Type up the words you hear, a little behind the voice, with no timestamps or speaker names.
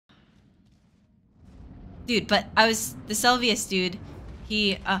Dude, but the Selvius dude,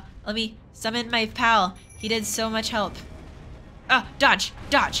 he, let me summon my pal. He did so much help. Dodge,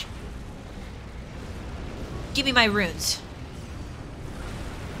 dodge. Give me my runes.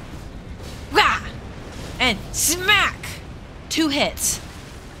 Wah! And smack! 2 hits.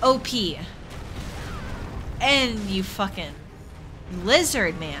 OP. And you fucking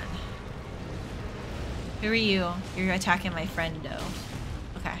lizard man. Who are you? You're attacking my friendo.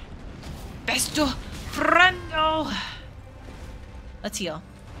 Okay. Besto friendo! Let's heal.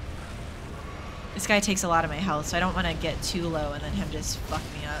 This guy takes a lot of my health, so I don't want to get too low and then him just fuck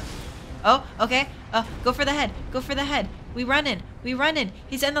me up. Oh, okay. Go for the head. Go for the head. We running. We running.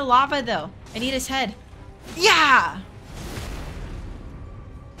 He's in the lava, though. I need his head. Yeah!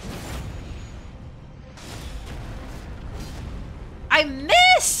 I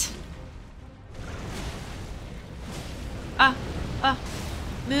missed!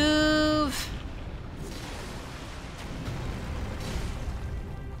 Move.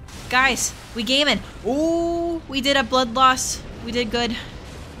 Guys, we gaming. Ooh, we did a blood loss. We did good.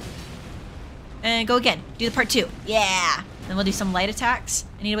 And go again. Do the part 2. Yeah. Then we'll do some light attacks.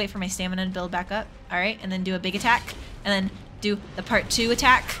 I need to wait for my stamina to build back up. All right, and then do a big attack. And then do the part 2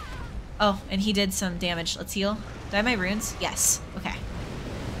 attack. Oh, and he did some damage. Let's heal. Do I have my runes? Yes. Okay.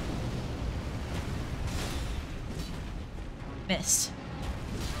 Missed.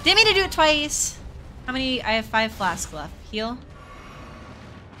 Didn't mean to do it twice. How many? I have 5 flasks left. Heal.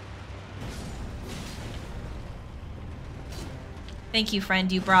 Thank you, friend.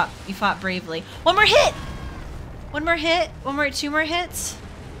 You fought bravely. One more hit! One more hit. 2 more hits.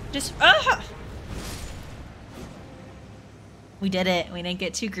 Just, We did it. We didn't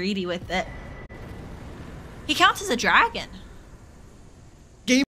get too greedy with it. He counts as a dragon.